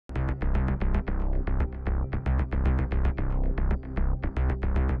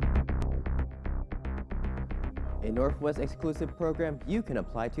a Northwest exclusive program you can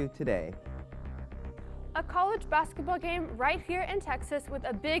apply to today. A college basketball game right here in Texas with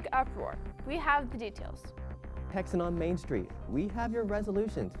a big uproar. We have the details. Texan on Main Street, we have your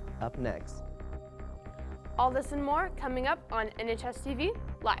resolutions up next. All this and more coming up on NHSTV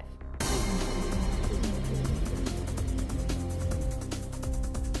Live.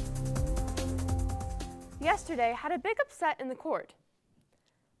 Yesterday had a big upset in the court.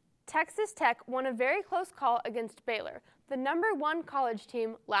 Texas Tech won a very close call against Baylor, the #1 college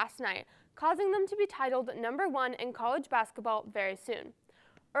team, last night, causing them to be titled #1 in college basketball very soon.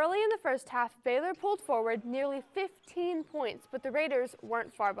 Early in the first half, Baylor pulled forward nearly 15 points, but the Raiders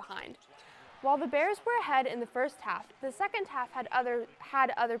weren't far behind. While the Bears were ahead in the first half, the second half had other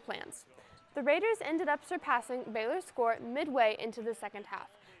plans. The Raiders ended up surpassing Baylor's score midway into the second half,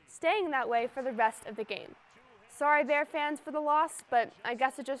 staying that way for the rest of the game. Sorry, Bear fans, for the loss, but I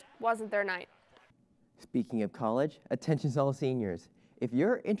guess it just wasn't their night. Speaking of college, attention all seniors. If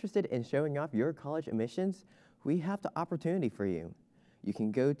you're interested in showing off your college admissions, we have the opportunity for you. You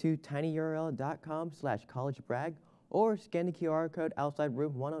can go to tinyurl.com/collegebrag or scan the QR code outside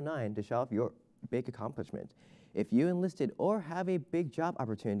room 109 to show off your big accomplishment. If you enlisted or have a big job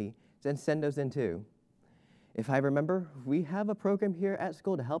opportunity, then send those in too. If I remember, we have a program here at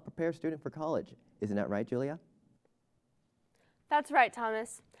school to help prepare students for college. Isn't that right, Julia? That's right,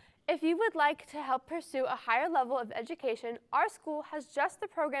 Thomas. If you would like to help pursue a higher level of education, our school has just the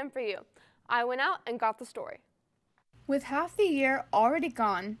program for you. I went out and got the story. With half the year already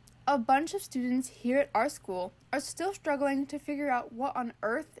gone, a bunch of students here at our school are still struggling to figure out what on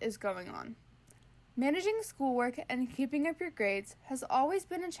earth is going on. Managing schoolwork and keeping up your grades has always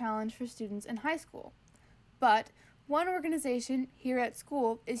been a challenge for students in high school. But one organization here at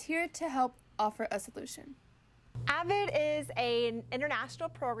school is here to help offer a solution. AVID is an international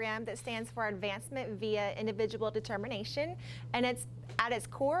program that stands for Advancement via Individual Determination, and it's at its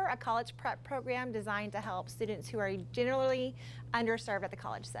core a college prep program designed to help students who are generally underserved at the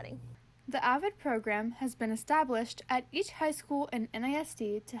college setting. The AVID program has been established at each high school in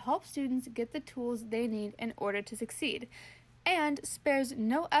NISD to help students get the tools they need in order to succeed, and spares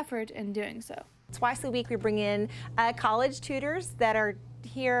no effort in doing so. Twice a week we bring in college tutors that are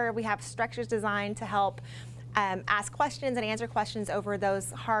here. We have structures designed to help ask questions and answer questions over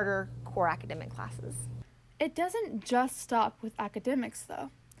those harder core academic classes. It doesn't just stop with academics, though.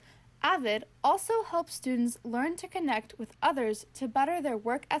 AVID also helps students learn to connect with others to better their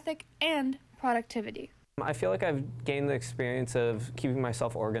work ethic and productivity. I feel like I've gained the experience of keeping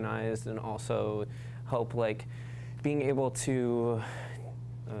myself organized and also help being able to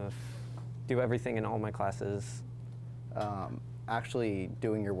do everything in all my classes. Actually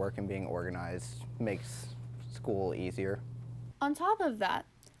doing your work and being organized makes school easier. On top of that,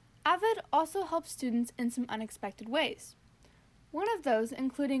 AVID also helps students in some unexpected ways. One of those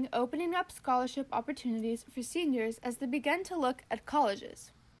including opening up scholarship opportunities for seniors as they begin to look at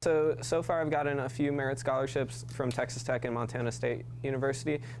colleges. So far I've gotten a few merit scholarships from Texas Tech and Montana State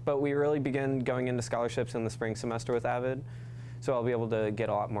University, but we really begin going into scholarships in the spring semester with AVID, so I'll be able to get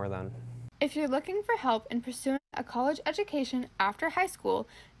a lot more then. If you're looking for help in pursuing a college education after high school,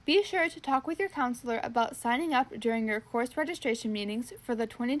 be sure to talk with your counselor about signing up during your course registration meetings for the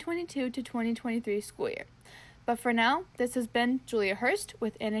 2022 to 2023 school year. But for now, this has been Julia Hurst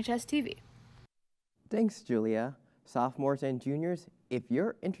with NHSTV. Thanks, Julia. Sophomores and juniors, if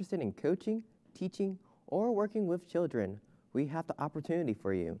you're interested in coaching, teaching, or working with children, we have the opportunity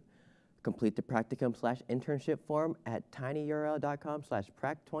for you. Complete the practicum/internship form at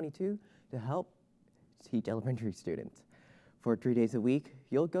tinyurl.com/prac22 to help teach elementary students. For 3 days a week,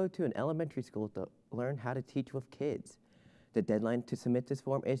 you'll go to an elementary school to learn how to teach with kids. The deadline to submit this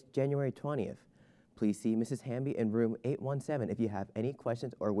form is January 20th. Please see Mrs. Hamby in room 817 if you have any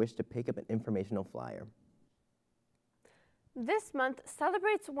questions or wish to pick up an informational flyer. This month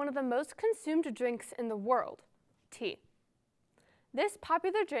celebrates one of the most consumed drinks in the world, tea. This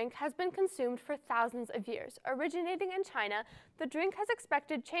popular drink has been consumed for thousands of years. Originating in China, the drink has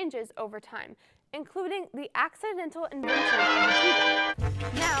expected changes over time, including the accidental invention of the tea bag.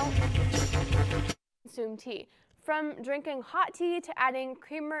 Now, consume tea. From drinking hot tea to adding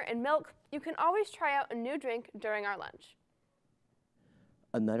creamer and milk, you can always try out a new drink during our lunch.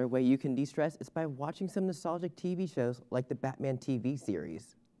 Another way you can de-stress is by watching some nostalgic TV shows like the Batman TV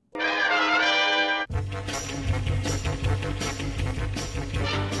series.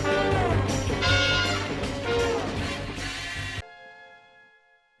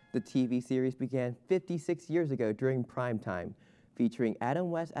 The TV series began 56 years ago during prime time, featuring Adam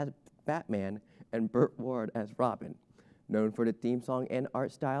West as Batman and Burt Ward as Robin. Known for the theme song and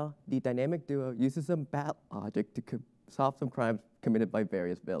art style, the dynamic duo uses some bat logic to solve some crimes committed by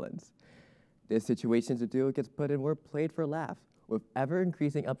various villains. The situations the duo gets put in were played for laughs, with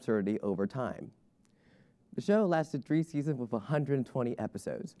ever-increasing absurdity over time. The show lasted 3 seasons with 120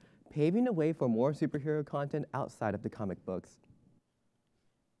 episodes, paving the way for more superhero content outside of the comic books.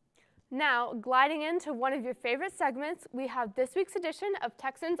 Now, gliding into one of your favorite segments, we have this week's edition of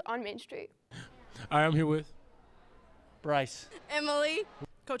Texans on Main Street. I am here with Bryce. Emily.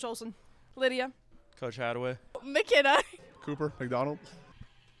 Coach Olson. Lydia. Coach Hadaway. McKenna. Cooper. McDonald.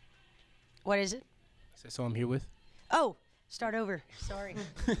 What is it? So I'm here with. Oh, start over. Sorry.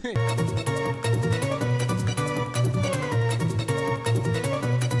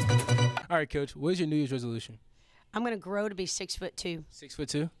 All right, Coach. What is your New Year's resolution? I'm gonna grow to be 6'2".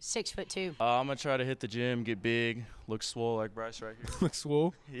 6'2". 6'2". I'm gonna try to hit the gym, get big, look swole like Bryce right here. Look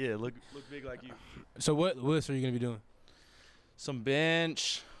swole? Yeah, look big like you. So what lifts are you gonna be doing? Some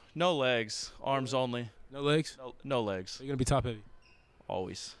bench, no legs, arms only. No legs? No legs. You're gonna be top heavy.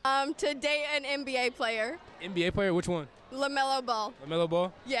 Always. To date an NBA player. NBA player? Which one? LaMelo Ball. LaMelo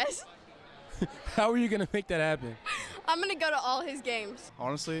Ball? Yes. How are you gonna make that happen? I'm gonna go to all his games.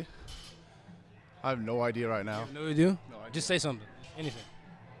 Honestly, I have no idea right now. No idea? No, just say something. Anything.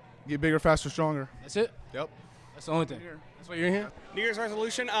 Get bigger, faster, stronger. That's it? Yep. That's the only thing. That's why you're in here? New Year's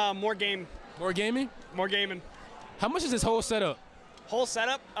resolution, more game. More gaming? More gaming. How much is this whole setup? Whole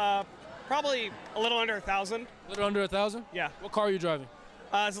setup, probably a little under 1,000. A little under 1,000? Yeah. What car are you driving?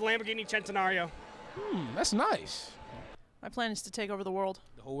 It's a Lamborghini Centenario. That's nice. My plan is to take over the world.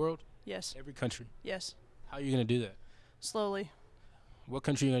 The whole world? Yes. Every country? Yes. How are you gonna do that? Slowly. What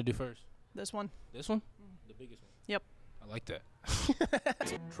country are you gonna do first? This one. This one? The biggest one? Yep. I like that.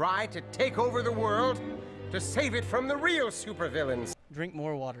 Try to take over the world to save it from the real supervillains. Drink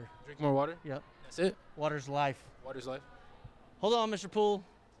more water. Drink more water? Yep. That's it? Water's life. Water's life? Hold on, Mr. Poole.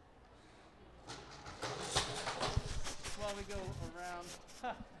 While we go around.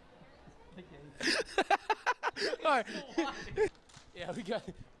 All right. Yeah, we got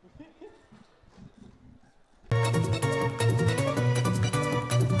it.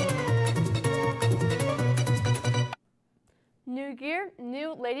 New year,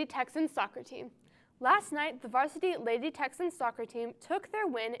 new Lady Texans soccer team. Last night, the varsity Lady Texans soccer team took their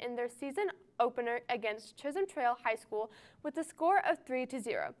win in their season opener against Chisholm Trail High School with a score of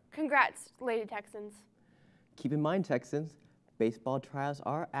 3-0. Congrats, Lady Texans. Keep in mind, Texans, baseball trials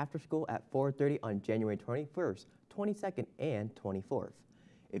are after school at 4:30 on January 21st, 22nd, and 24th.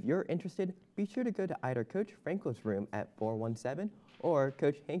 If you're interested, be sure to go to either Coach Franco's room at 417 or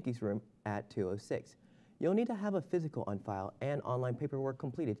Coach Hankey's room at 206. You'll need to have a physical on file and online paperwork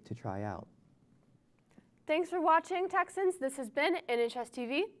completed to try out. Thanks for watching, Texans. This has been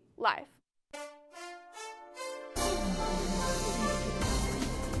NHSTV Live.